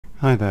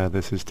Hi there,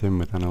 this is Tim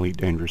with an Elite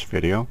Dangerous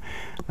video,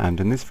 and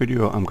in this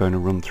video I'm going to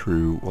run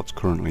through what's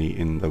currently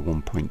in the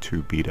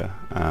 1.2 beta.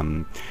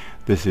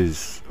 This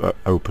is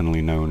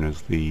openly known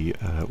as the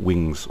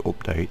Wings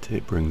update.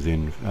 It brings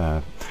in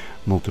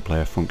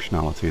multiplayer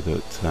functionality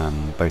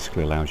that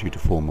basically allows you to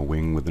form a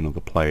wing with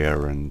another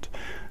player and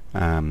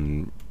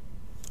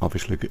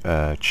obviously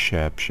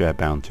share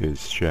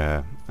bounties,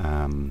 share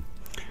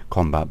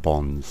combat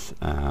bonds,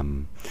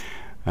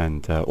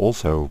 and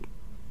also,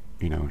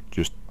 you know,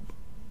 just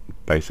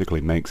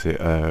basically makes it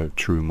a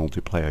true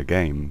multiplayer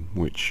game,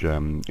 which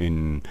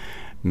in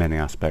many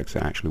aspects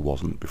it actually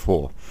wasn't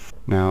before.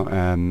 Now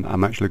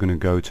I'm actually going to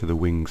go to the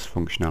Wings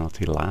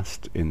functionality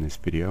last in this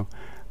video.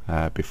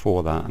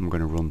 Before that I'm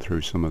going to run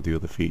through some of the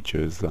other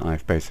features that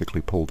I've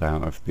basically pulled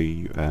out of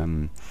the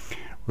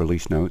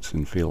release notes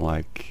and feel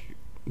like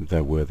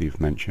they're worthy of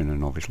mention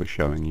and obviously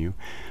showing you.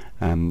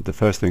 The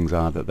first things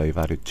are that they've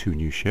added 2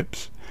 new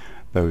ships.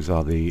 Those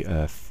are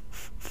the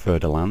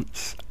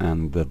Fer-de-lance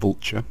and the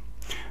Vulture.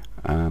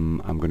 I'm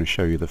going to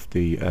show you the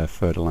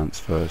Fer-de-lance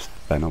first,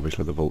 then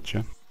obviously the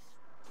Vulture.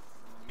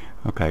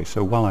 Okay,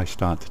 so while I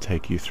start to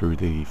take you through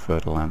the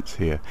Fer-de-lance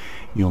here,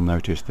 you'll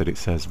notice that it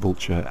says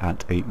Vulture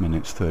at 8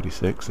 minutes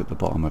 36 at the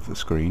bottom of the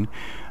screen.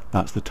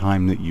 That's the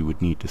time that you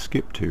would need to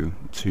skip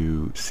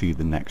to see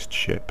the next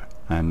ship,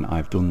 and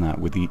I've done that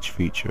with each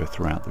feature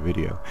throughout the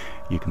video.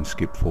 You can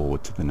skip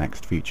forward to the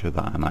next feature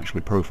that I'm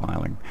actually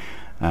profiling.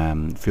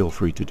 Feel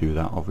free to do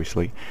that,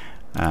 obviously.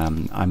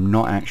 I'm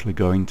not actually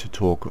going to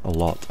talk a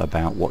lot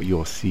about what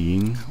you're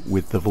seeing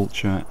with the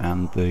Vulture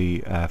and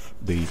the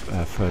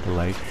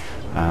Fer-de-lance.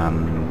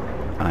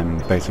 I'm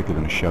basically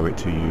going to show it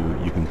to you.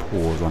 You can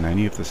pause on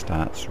any of the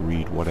stats,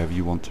 read whatever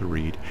you want to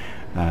read,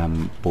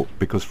 but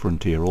because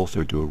Frontier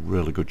also do a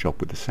really good job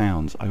with the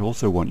sounds, I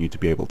also want you to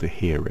be able to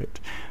hear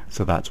it,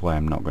 so that's why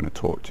I'm not going to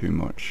talk too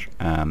much.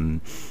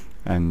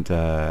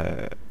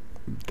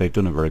 They've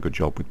done a very good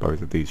job with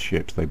both of these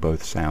ships. They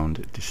both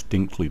sound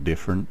distinctly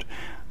different.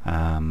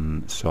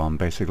 So I'm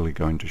basically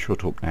going to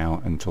shut up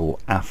now until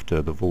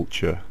after the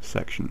Vulture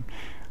section.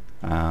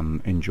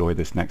 Enjoy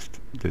this next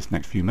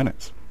few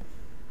minutes.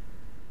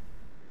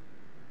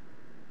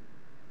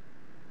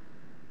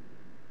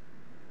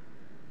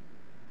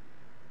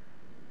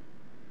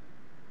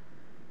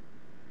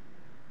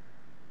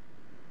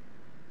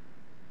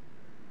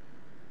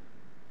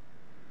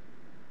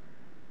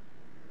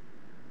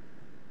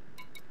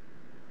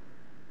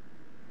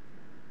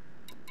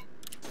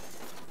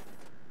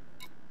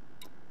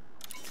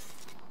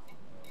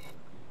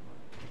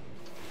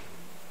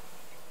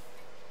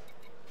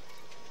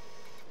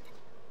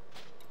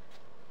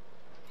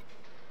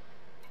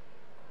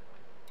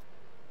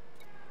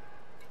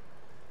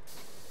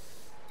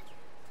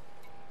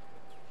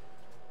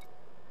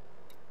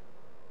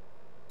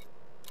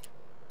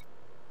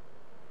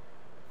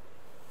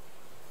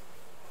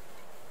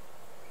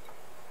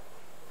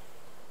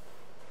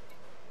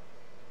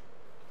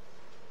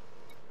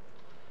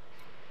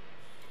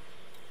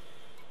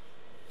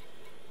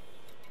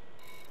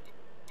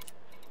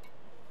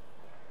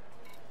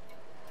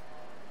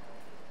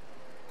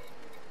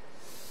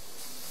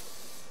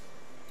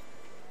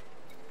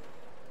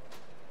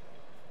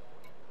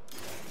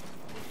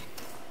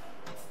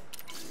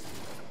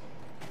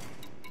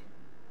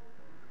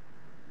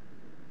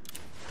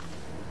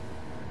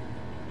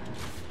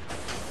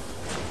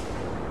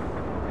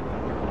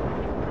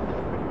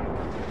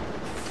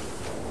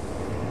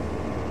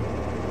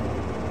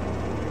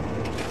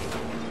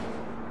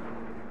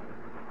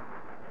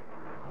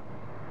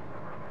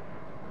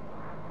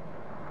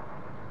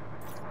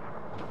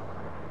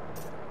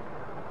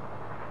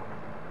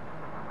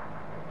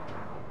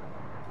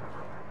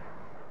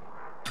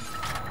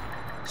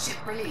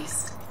 Ship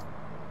released.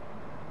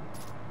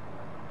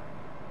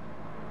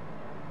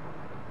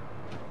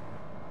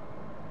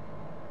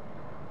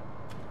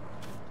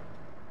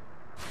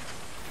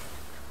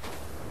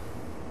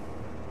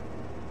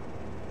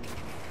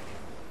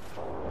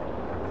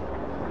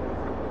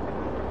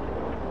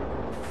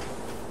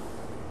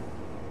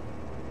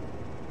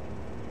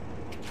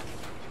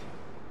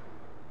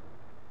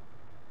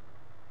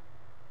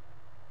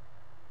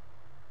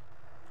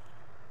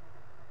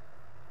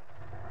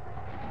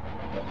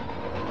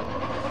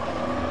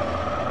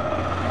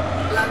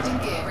 Landing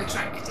gear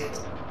retracted.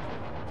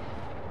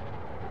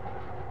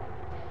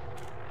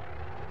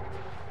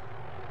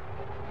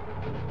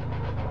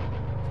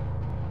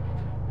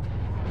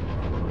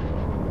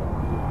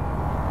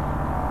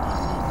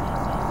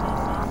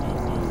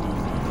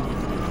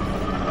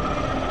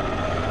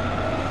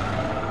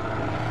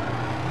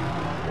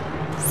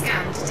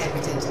 Scan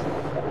detected.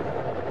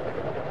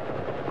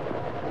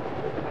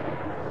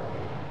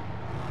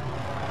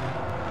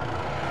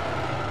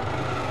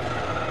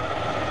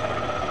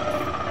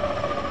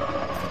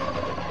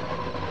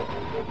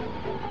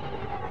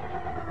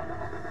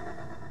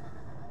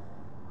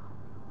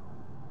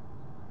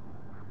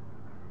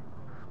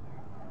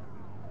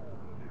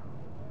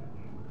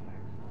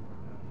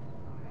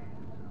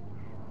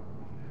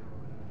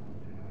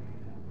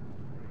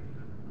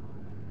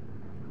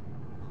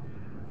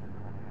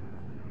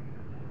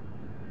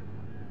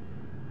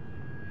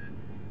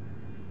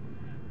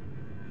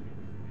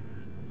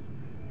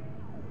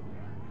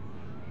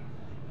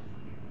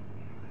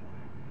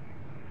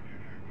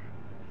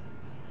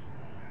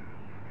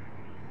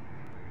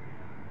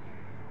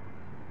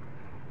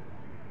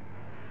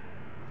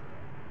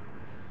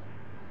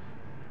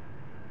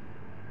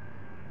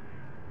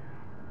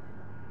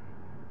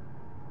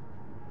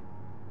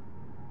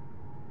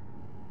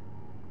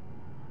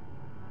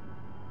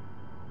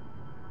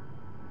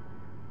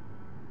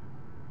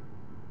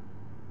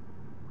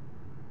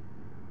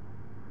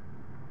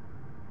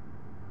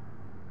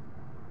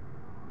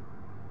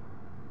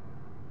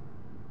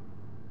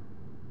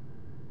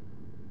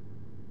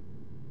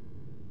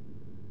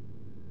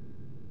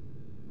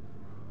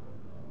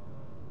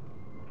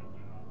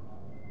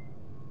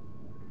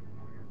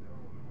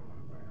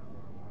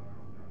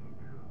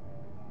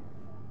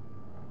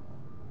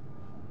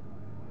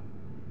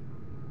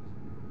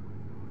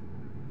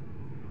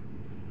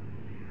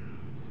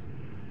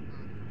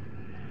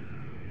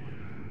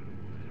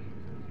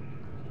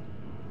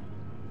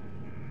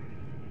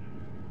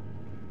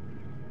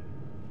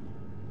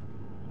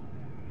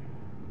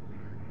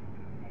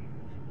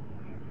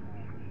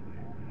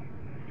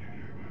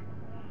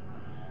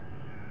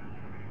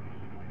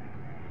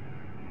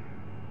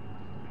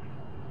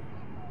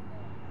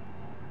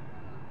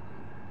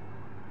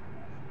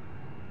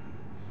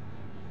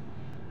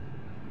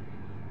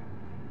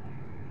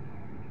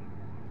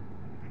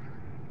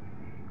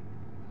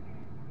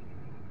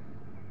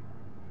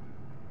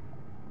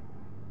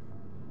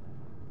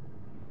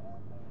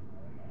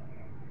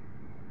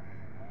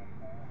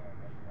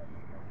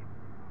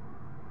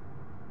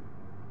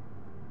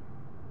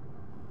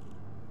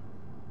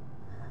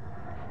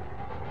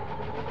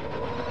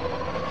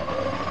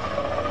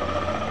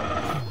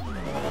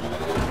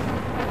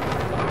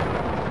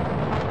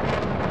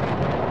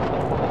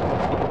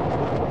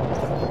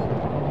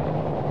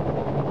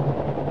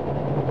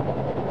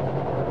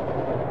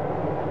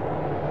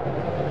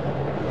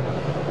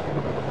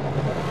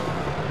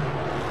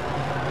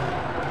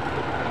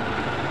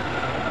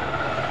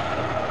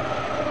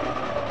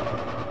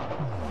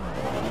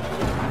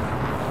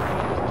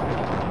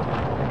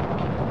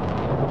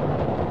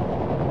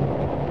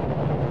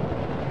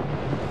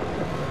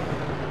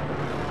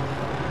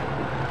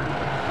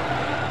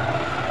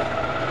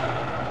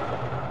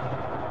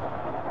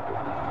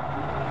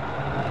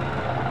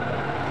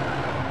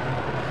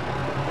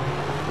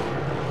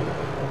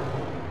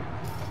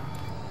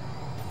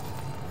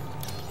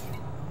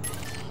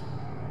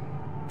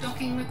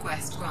 Docking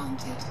request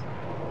granted.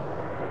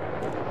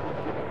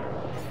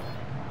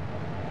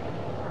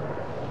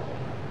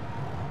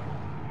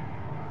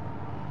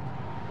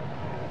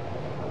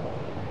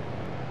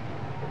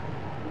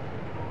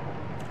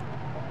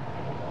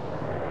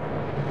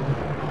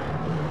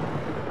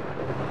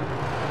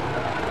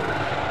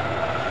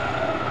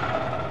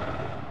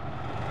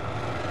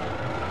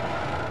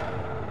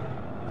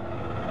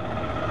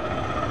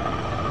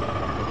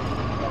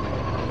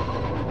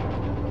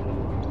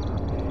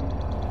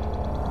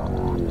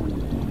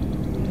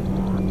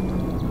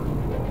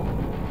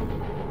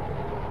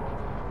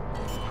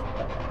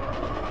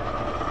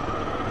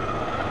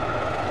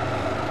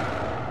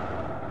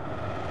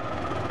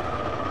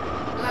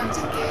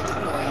 Landing gear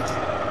deployed.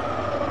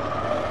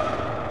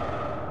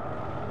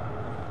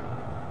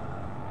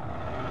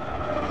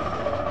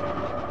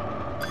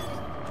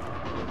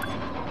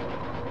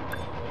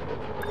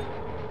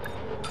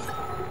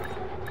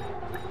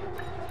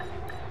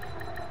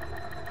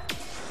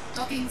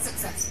 Docking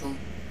successful.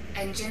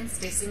 Engines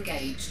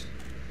disengaged.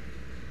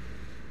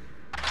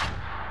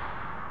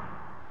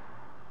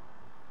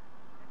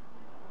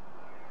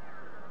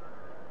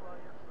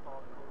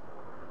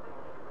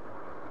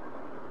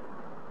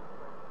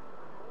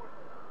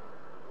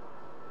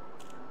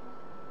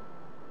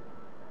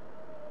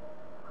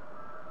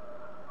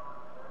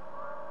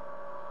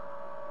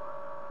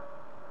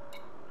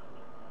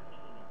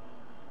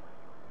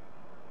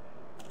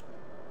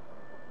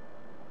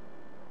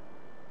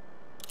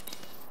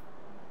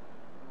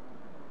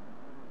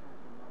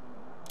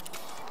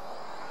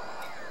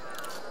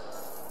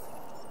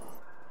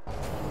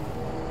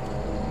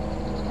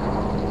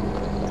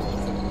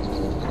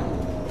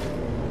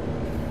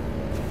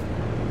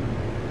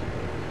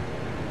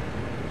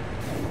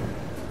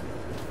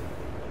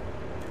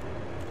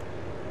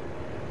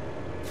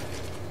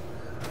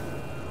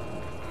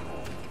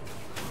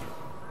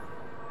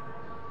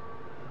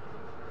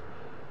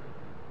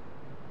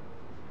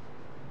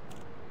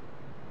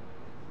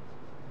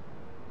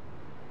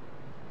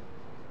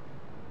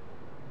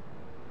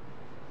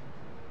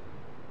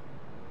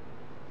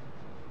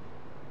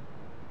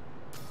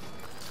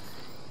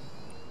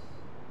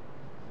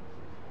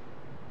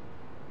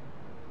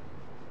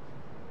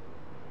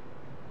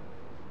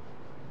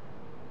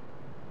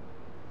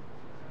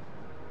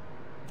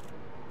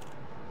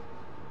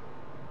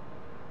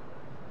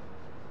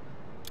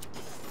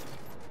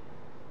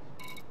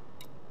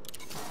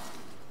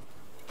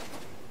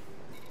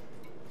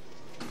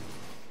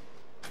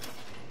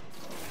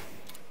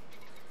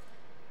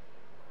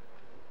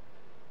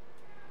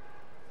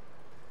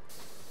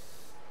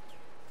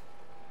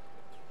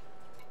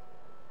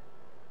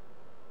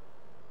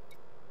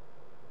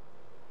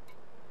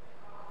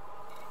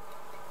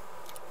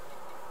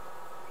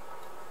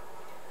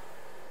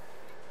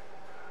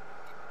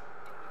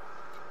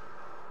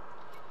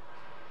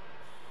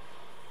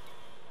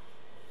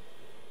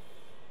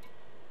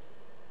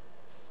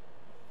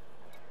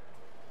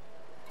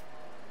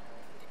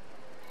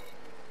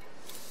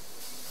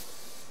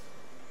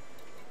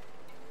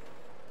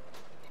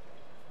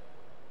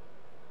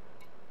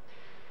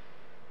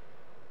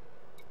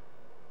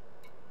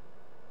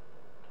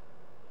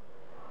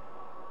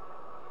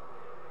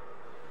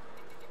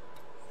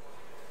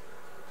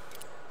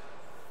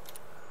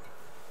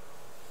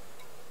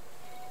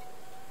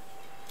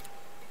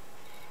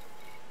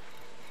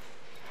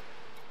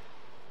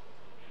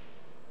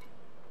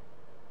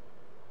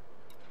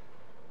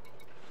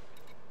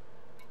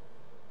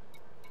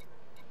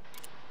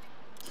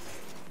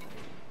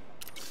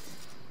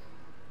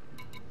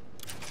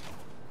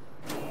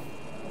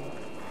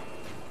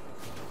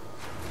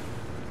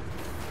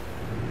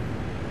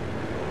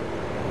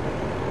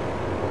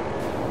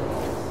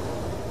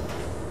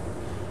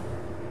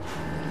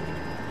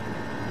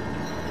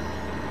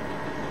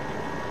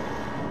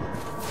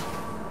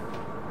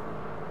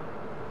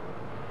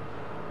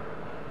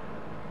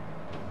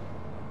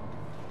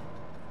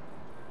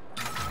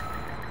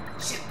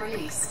 Ship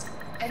released.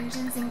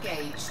 Engines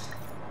engaged.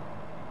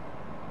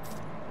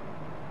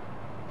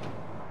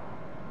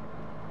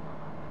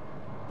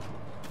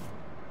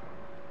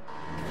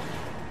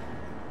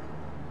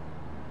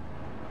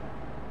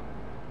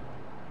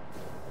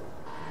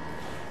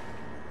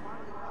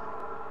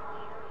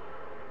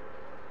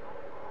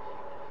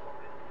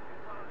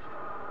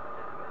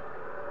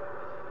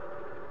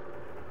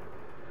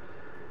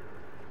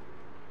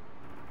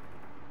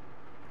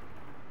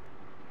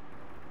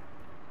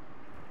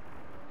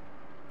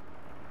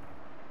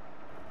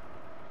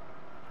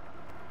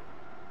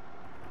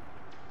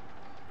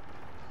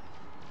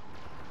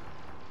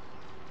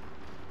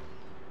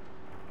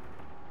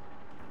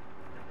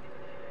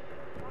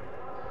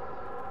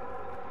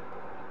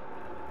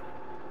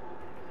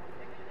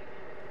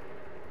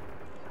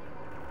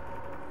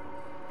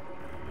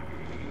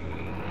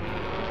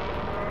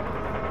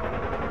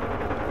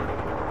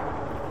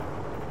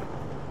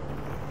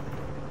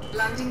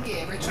 Landing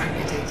gear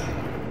retracted.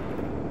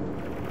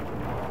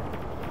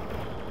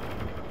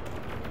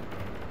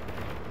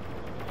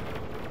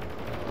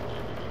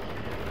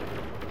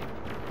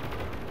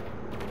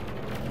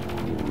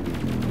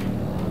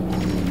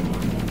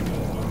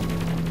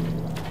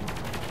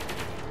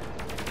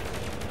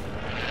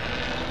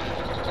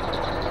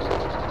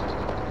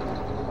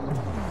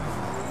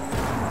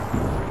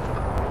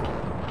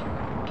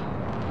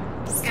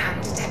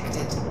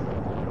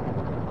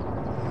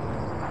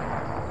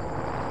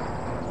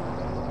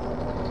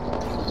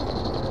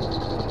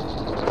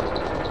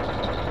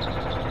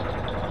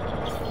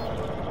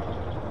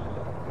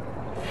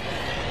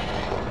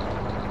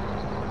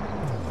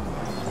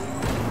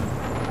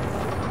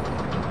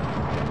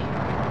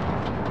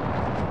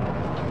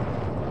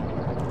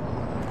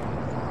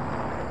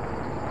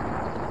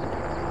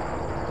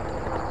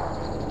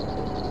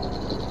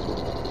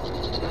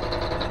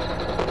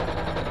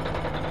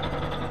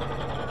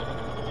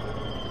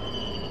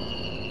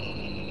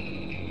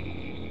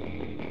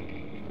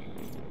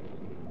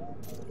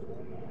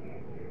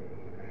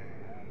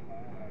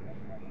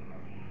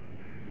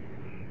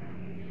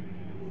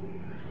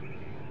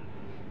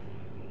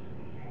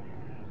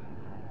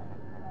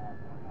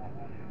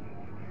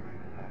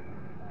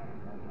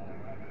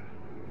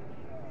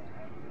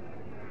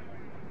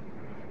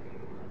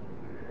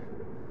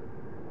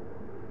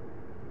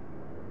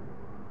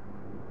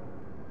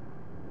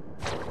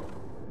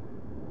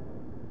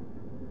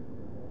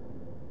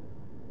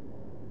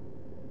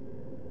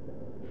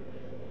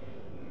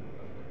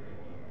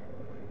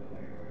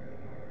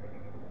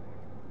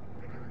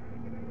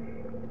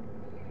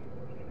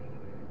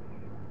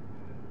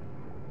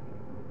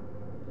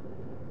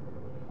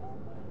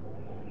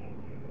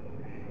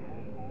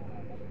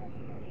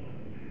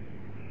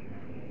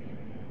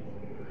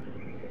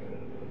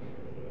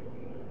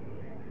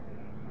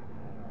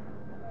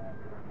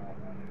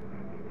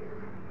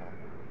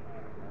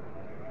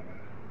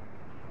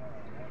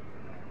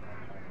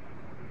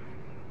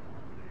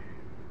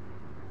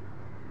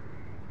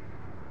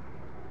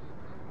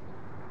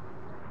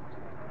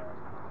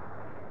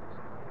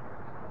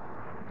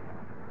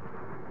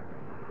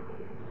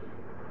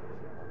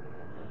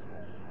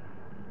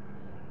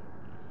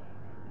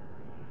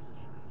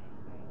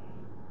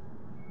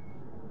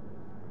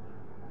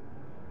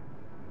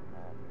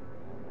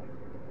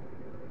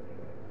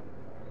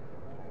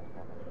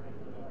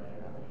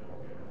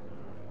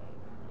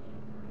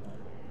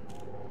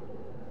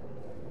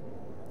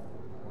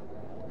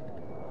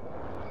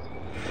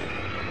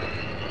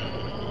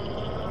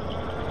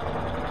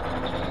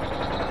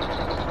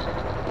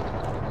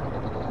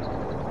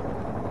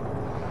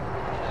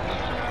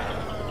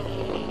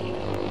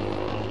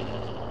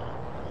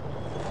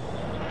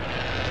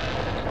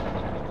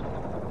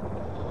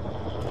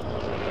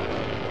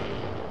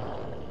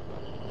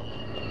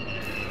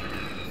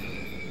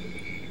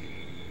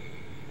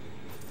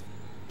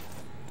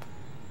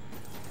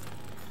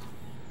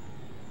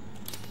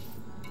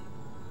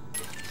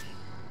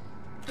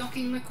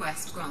 Docking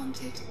request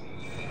granted.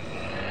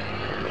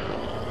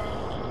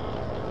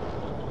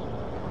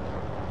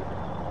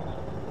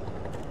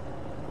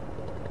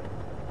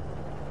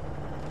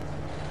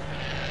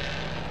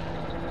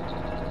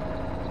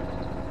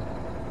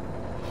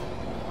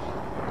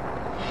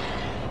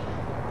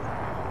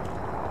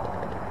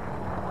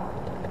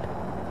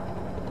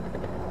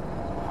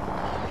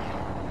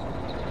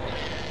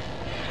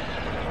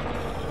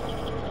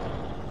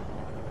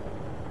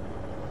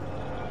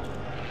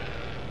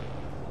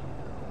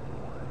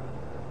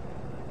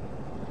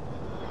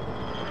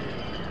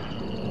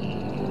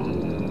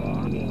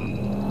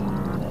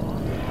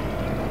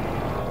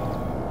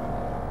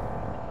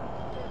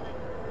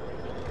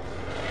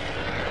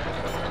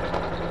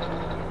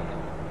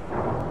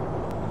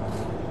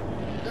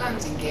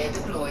 Landing gear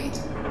deployed.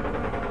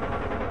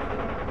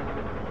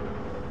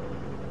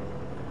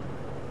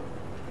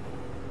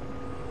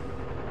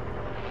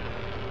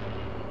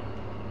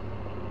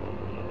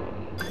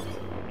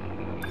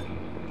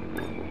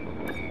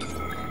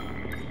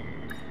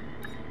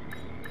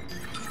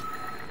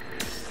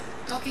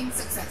 Docking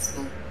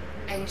successful.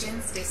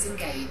 Engines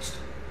disengaged.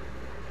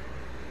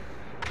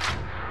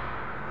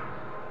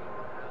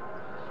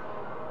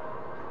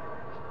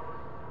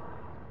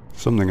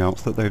 Something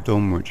else that they've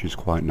done which is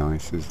quite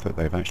nice is that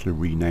they've actually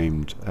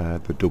renamed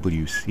the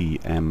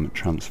WCM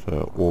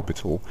transfer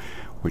orbital,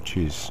 which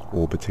is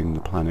orbiting the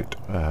planet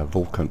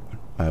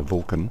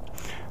Vulcan,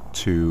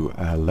 to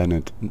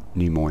Leonard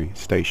Nimoy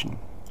station.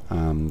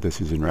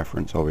 This is in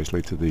reference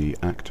obviously to the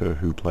actor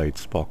who played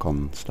Spock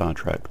on Star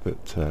Trek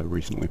that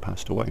recently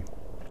passed away.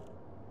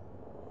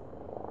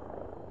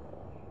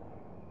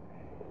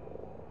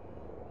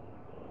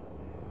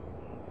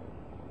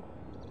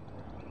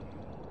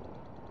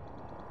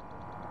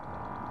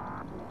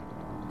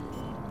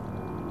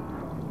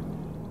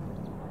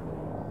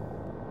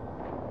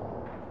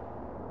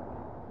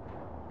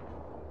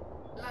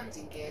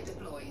 Landing gear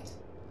deployed.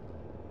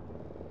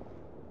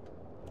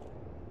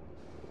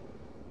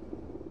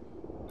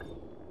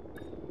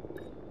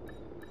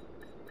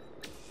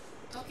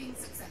 Docking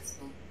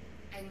successful.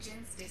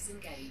 Engines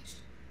disengaged.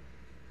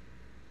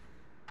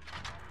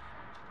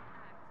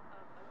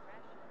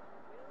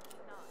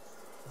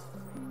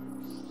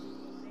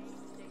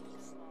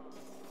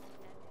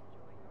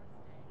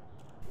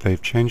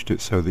 They've changed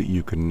it so that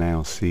you can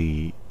now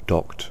see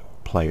docked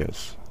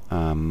players.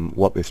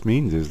 What this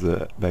means is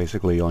that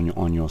basically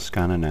on your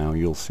scanner now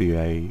you'll see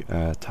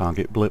a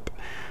target blip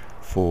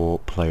for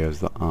players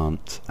that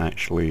aren't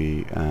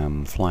actually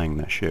flying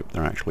their ship,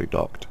 they're actually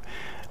docked.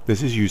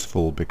 This is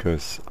useful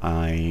because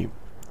I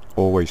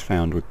always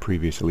found with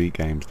previous Elite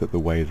games that the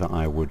way that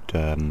I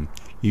would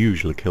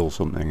usually kill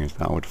something is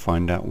that I would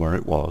find out where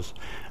it was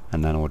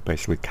and then I would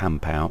basically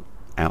camp out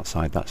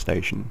outside that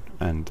station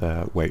and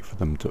wait for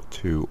them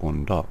to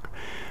undock.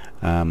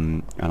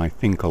 And I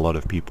think a lot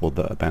of people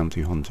that are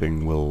bounty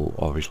hunting will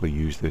obviously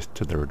use this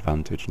to their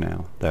advantage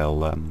now.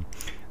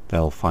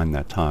 They'll find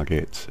their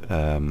target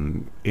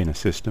in a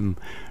system,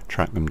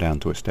 track them down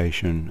to a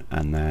station,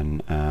 and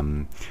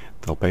then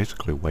they'll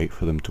basically wait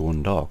for them to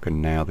undock.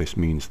 And now this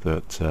means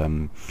that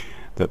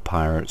that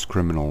pirates,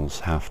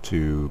 criminals have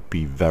to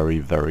be very,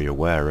 very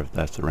aware of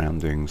their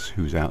surroundings,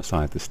 who's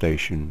outside the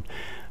station,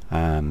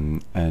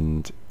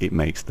 and it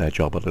makes their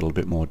job a little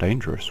bit more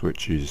dangerous,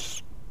 which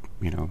is,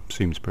 you know,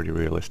 seems pretty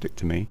realistic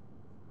to me.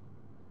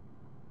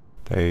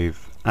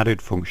 They've added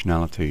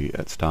functionality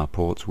at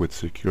starports with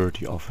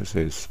security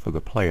offices for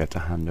the player to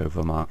hand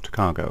over marked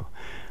cargo.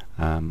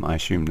 I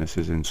assume this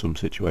is in some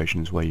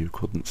situations where you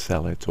couldn't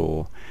sell it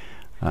or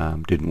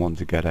didn't want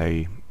to get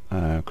a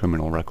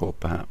criminal record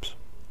perhaps.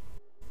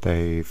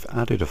 They've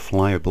added a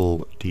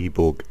flyable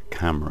debug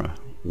camera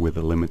with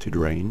a limited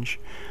range.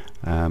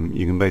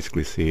 You can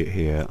basically see it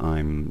here.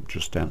 I'm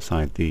just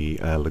outside the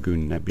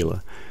Lagoon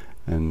Nebula,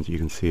 and you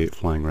can see it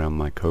flying around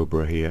my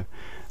Cobra here,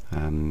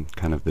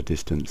 kind of the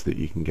distance that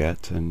you can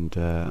get, and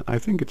I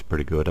think it's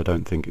pretty good. I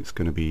don't think it's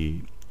going to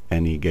be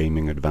any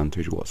gaming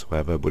advantage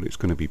whatsoever, but it's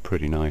going to be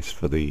pretty nice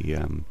for the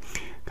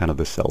kind of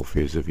the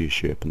selfies of your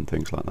ship and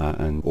things like that,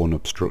 and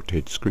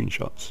unobstructed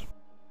screenshots.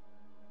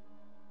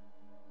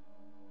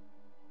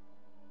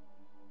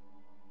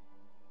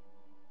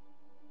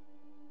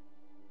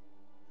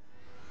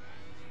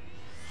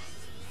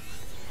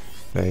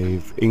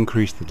 They've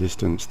increased the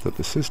distance that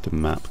the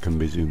system map can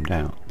be zoomed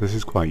out. This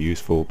is quite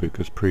useful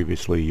because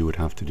previously you would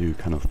have to do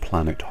kind of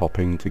planet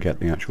hopping to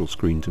get the actual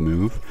screen to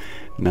move.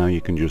 Now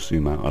you can just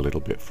zoom out a little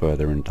bit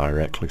further and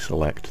directly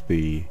select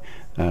the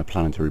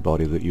planetary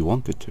body that you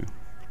wanted to.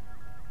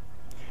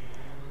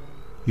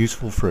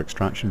 Useful for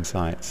extraction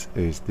sites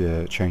is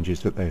the changes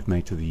that they've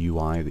made to the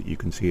UI that you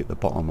can see at the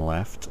bottom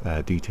left,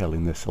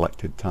 detailing the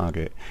selected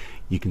target.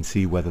 You can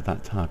see whether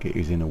that target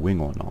is in a wing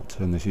or not,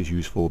 and this is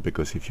useful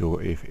because if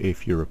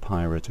you're a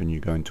pirate and you're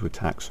going to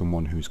attack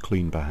someone who's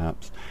clean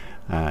perhaps,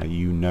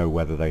 you know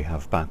whether they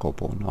have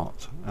backup or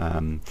not.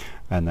 And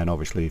then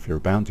obviously if you're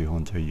a bounty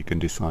hunter you can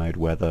decide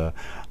whether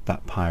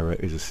that pirate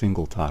is a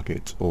single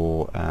target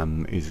or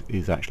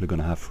is actually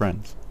going to have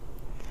friends.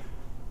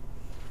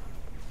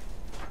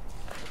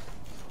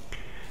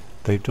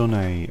 They've done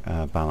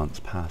a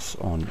balance pass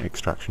on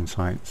extraction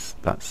sites.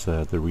 That's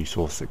the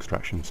resource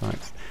extraction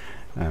sites,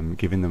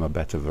 giving them a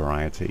better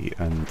variety.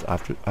 And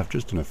I've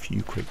just done a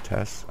few quick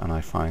tests, and I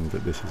find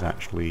that this is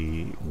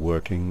actually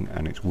working,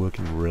 and it's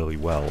working really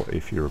well.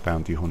 If you're a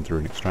bounty hunter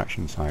in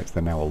extraction sites,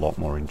 they're now a lot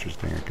more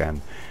interesting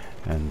again,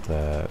 and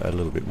a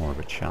little bit more of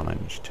a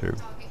challenge too.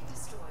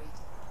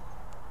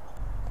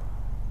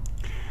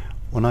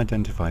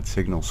 Unidentified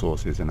signal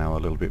sources are now a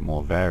little bit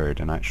more varied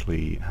and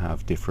actually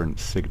have different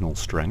signal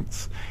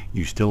strengths.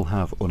 You still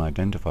have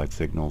unidentified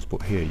signals,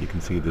 but here you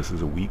can see this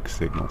is a weak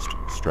signal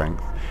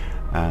strength,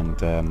 and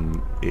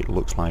it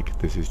looks like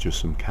this is just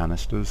some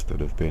canisters that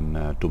have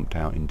been dumped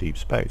out in deep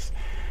space.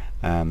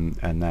 And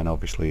then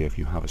obviously if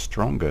you have a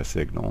stronger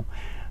signal,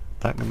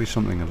 that can be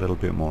something a little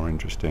bit more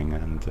interesting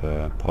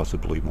and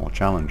possibly more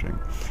challenging.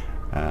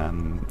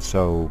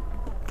 So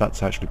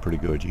that's actually pretty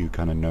good. You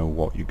kind of know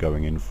what you're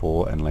going in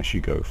for, unless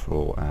you go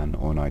for an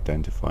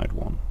unidentified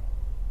one.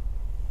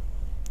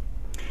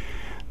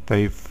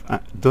 They've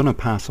done a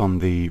pass on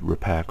the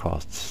repair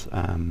costs.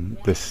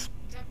 This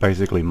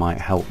basically might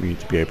help me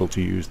to be able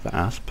to use the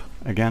ASP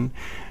again.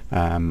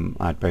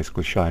 I'd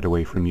basically shied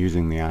away from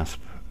using the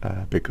ASP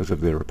because of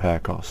the repair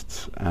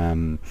costs.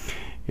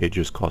 It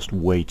just cost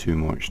way too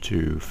much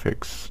to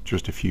fix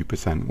just a few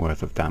 %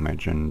 worth of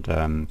damage,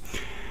 and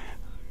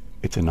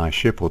it's a nice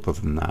ship other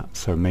than that,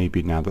 so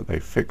maybe now that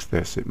they've fixed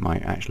this, it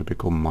might actually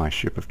become my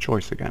ship of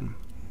choice again.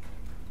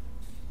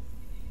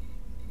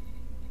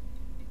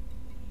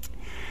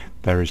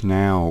 There is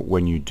now,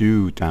 when you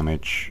do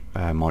damage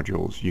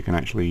modules, you can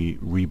actually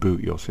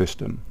reboot your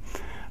system.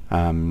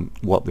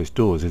 What this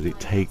does is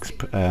it takes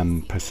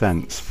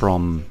percents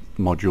from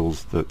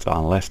modules that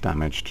are less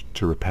damaged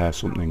to repair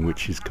something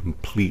which is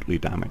completely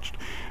damaged.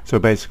 So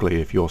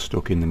basically, if you're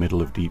stuck in the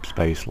middle of deep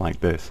space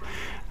like this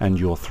and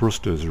your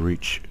thrusters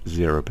reach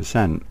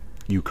 0%,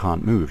 you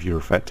can't move, you're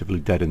effectively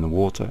dead in the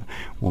water.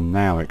 Well,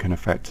 now it can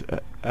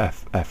effectively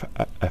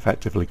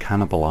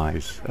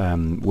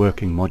cannibalize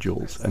working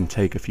modules and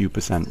take a few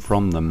 %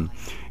 from them,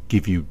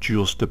 give you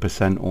just a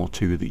 % or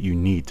two that you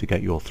need to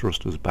get your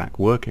thrusters back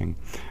working,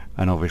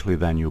 and obviously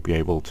then you'll be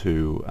able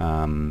to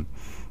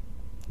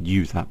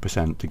use that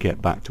 % to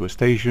get back to a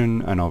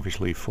station and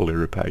obviously fully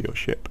repair your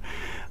ship.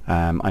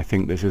 I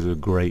think this is a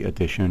great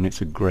addition.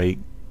 It's a great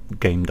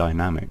game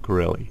dynamic,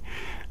 really,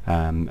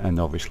 and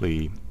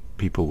obviously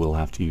people will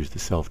have to use the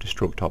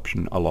self-destruct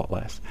option a lot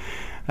less.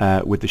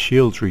 With the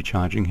shields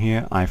recharging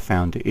here, I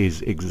found it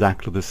is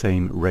exactly the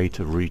same rate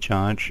of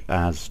recharge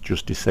as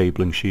just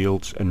disabling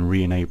shields and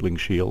re-enabling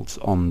shields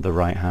on the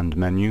right hand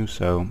menu,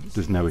 so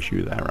there's no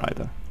issue there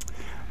either.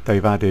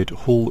 They've added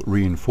hull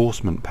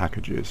reinforcement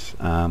packages.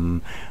 I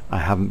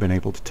haven't been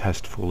able to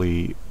test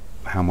fully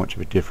how much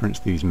of a difference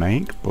these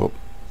make, but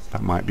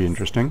that might be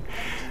interesting.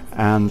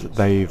 And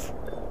they've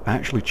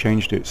actually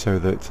changed it so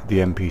that the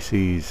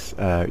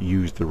NPCs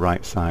use the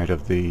right side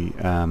of the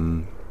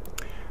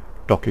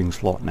docking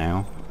slot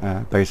now.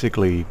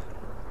 Basically,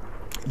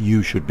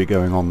 you should be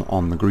going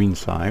on the green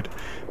side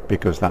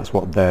because that's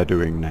what they're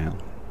doing now.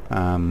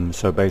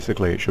 So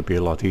basically it should be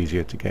a lot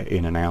easier to get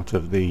in and out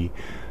of the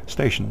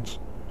stations.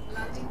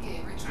 Landing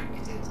gear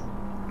retracted.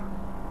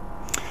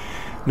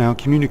 Now,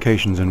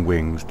 communications and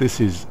wings,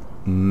 this is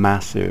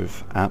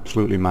massive,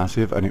 absolutely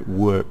massive, and it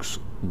works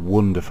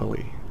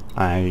wonderfully.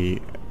 I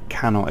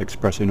cannot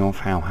express enough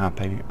how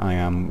happy I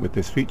am with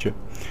this feature.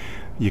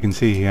 You can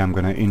see here I'm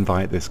going to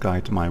invite this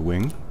guy to my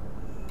wing,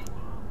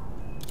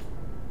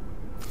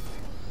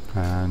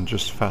 and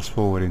just fast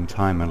forward in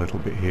time a little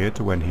bit here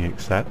to when he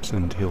accepts,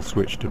 and he'll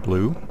switch to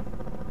blue.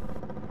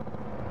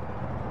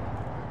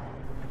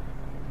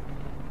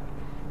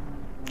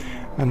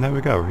 And there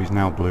we go, he's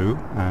now blue,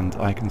 and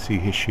I can see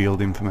his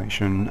shield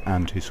information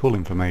and his hull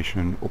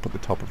information up at the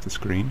top of the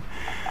screen.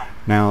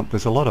 Now,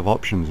 there's a lot of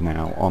options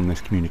now on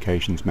this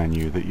communications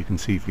menu that you can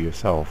see for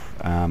yourself.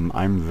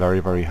 I'm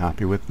very, very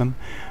happy with them,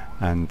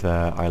 and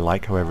I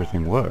like how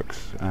everything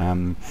works.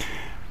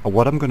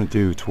 What I'm going to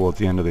do towards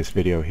the end of this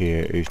video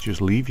here is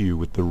just leave you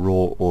with the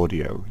raw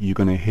audio. You're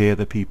going to hear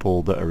the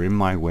people that are in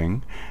my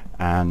wing,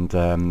 and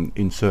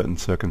in certain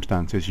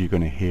circumstances you're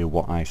going to hear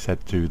what I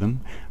said to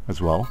them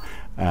as well.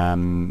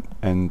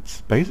 And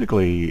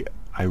basically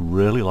I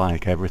really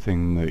like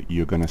everything that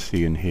you're going to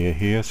see and hear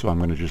here, so I'm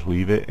going to just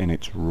leave it in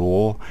its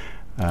raw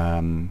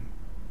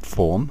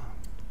form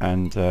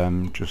and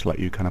just let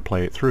you kind of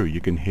play it through.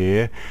 You can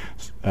hear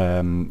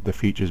the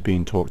features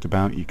being talked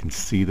about, you can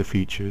see the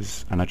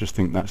features, and I just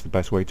think that's the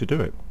best way to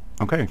do it.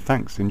 Okay,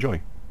 thanks,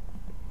 enjoy.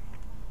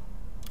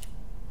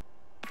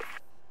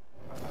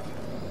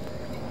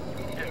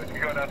 Yeah, we can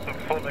go and have some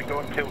fun and go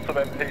and kill some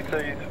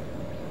NPCs.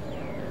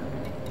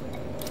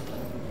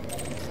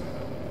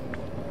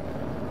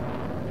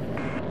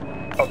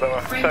 Although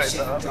I'm saying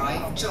that,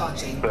 Drive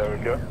charging. there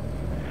we go.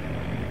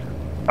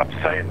 I'm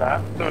saying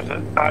that,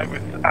 I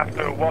was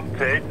after a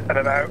wanted, and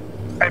about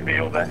every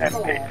other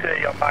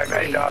NPC on my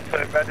radar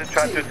turned red and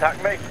tried to attack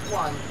me.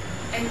 1.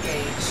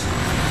 Engage.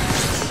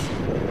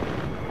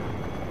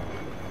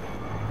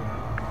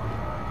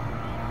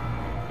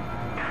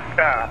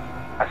 Ah,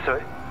 I saw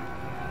it.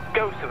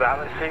 go to that.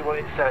 Let's see what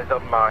it says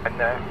on mine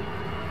there.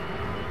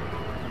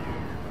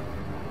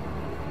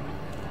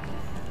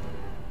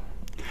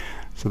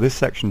 So this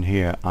section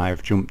here,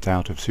 I've jumped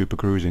out of super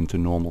cruise into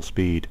normal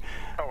speed,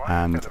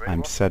 and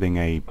I'm setting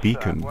a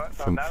beacon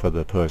for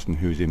the person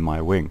who's in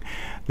my wing.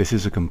 This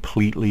is a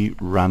completely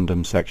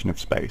random section of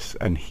space,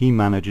 and he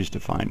manages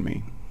to find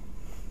me.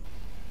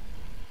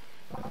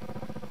 Oh,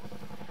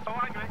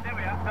 I got it. There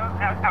we are.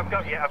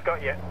 I've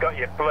got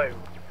you, blue.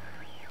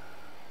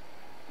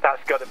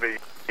 That's got to be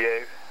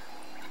you.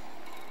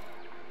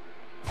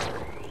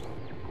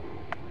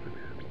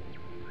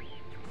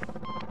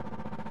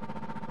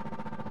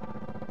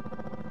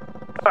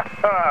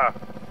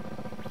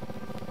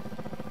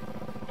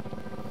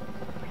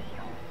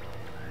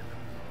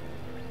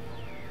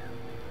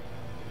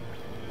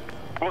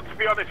 Well, to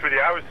be honest with you,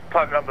 I was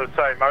planning on the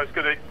same. I was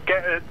going to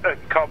get a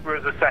Cobra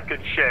as a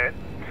second ship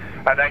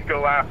and then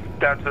go out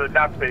down to the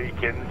nav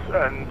beacons,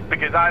 and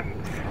because I'm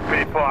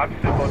being put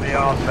accidentally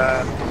on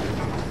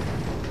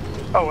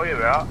oh, here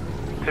we are.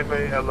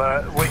 Timmy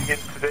alert, wing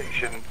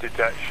interdiction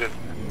detection.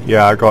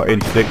 Yeah, I got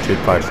interdicted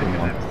by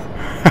someone.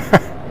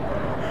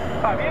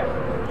 Have you?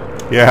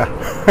 Yeah.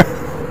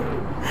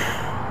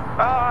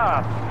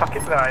 Fuck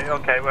it, right,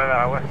 okay, where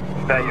are we?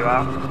 There you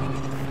are.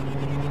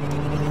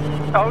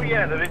 Oh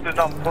yeah, there is a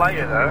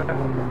non-player though.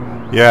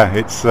 Yeah,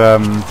 it's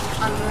Under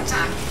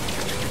attack.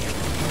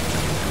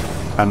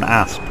 an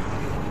asp.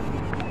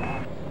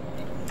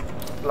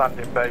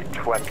 Landing bay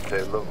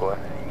 20, lovely.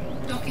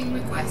 Docking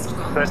request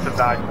gone. That's a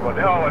nice one.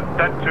 Oh, and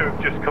them two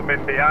have just come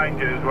in behind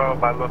you as well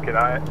by looking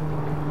at it.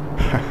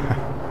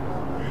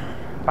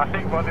 I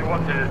think what they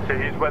wanted to see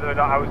is whether or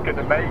not I was going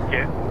to make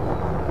it.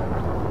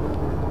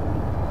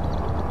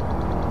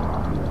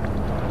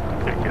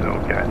 Kick it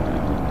okay.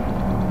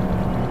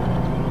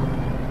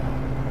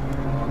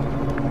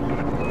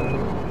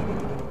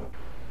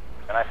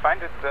 And I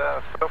find it,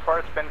 so far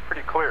it's been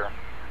pretty clear.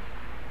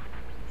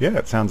 Yeah,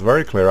 it sounds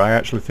very clear. I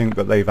actually think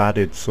that they've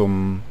added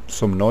some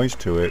noise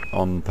to it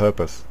on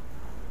purpose.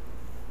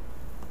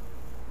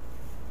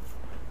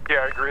 Yeah,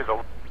 I agree.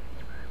 The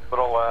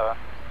little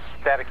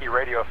staticky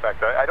radio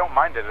effect. I don't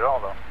mind it at all,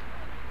 though.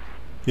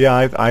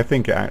 Yeah, I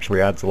think it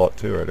actually adds a lot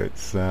to it.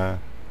 It's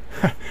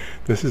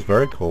this is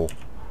very cool.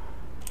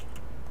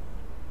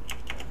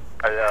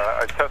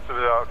 I tested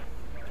it out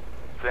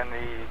in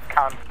the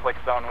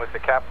conflict zone with the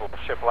capital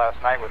ship last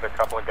night with a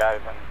couple of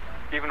guys, and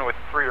even with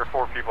 3 or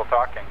 4 people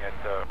talking, it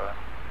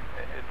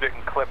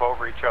didn't clip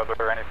over each other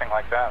or anything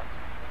like that.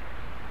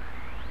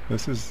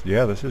 This is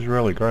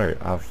really great.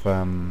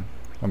 I'm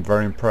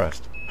very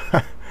impressed.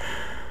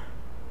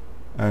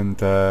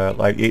 And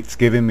like, it's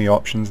giving me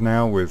options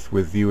now with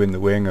view in the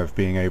wing of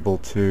being able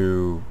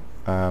to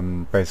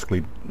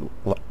basically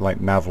like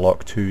nav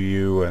lock to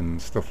you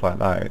and stuff like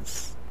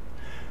that.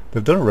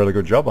 They've done a really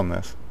good job on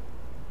this.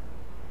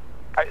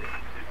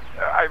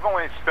 I've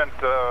only spent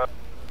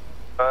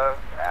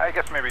I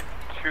guess maybe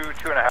two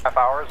and a half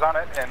hours on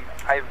it, and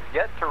I've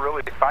yet to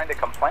really find a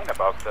complaint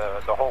about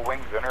the whole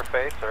wings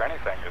interface or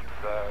anything.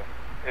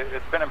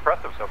 It's been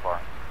impressive so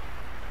far.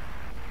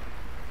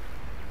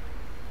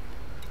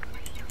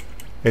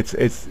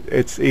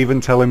 It's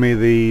even telling me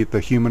the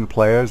human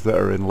players that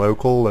are in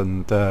local,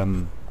 and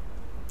to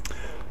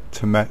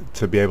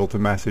be able to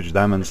message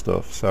them and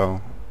stuff.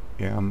 So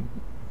yeah, I'm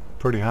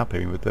pretty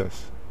happy with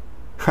this.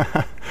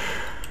 I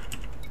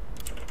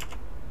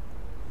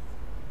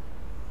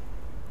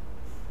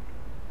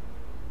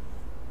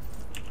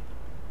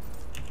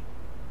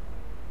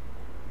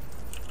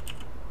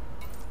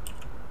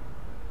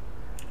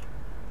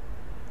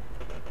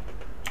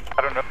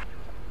don't know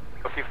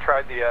if you've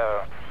tried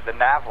the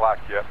nav lock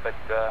yet, but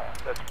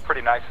that's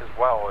pretty nice as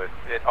well.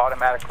 It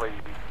automatically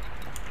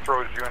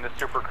throws you into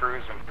super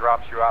cruise and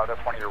drops you out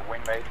if one of your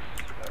wingmates,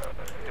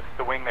 if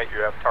the wingmate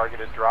you have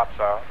targeted drops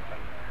out.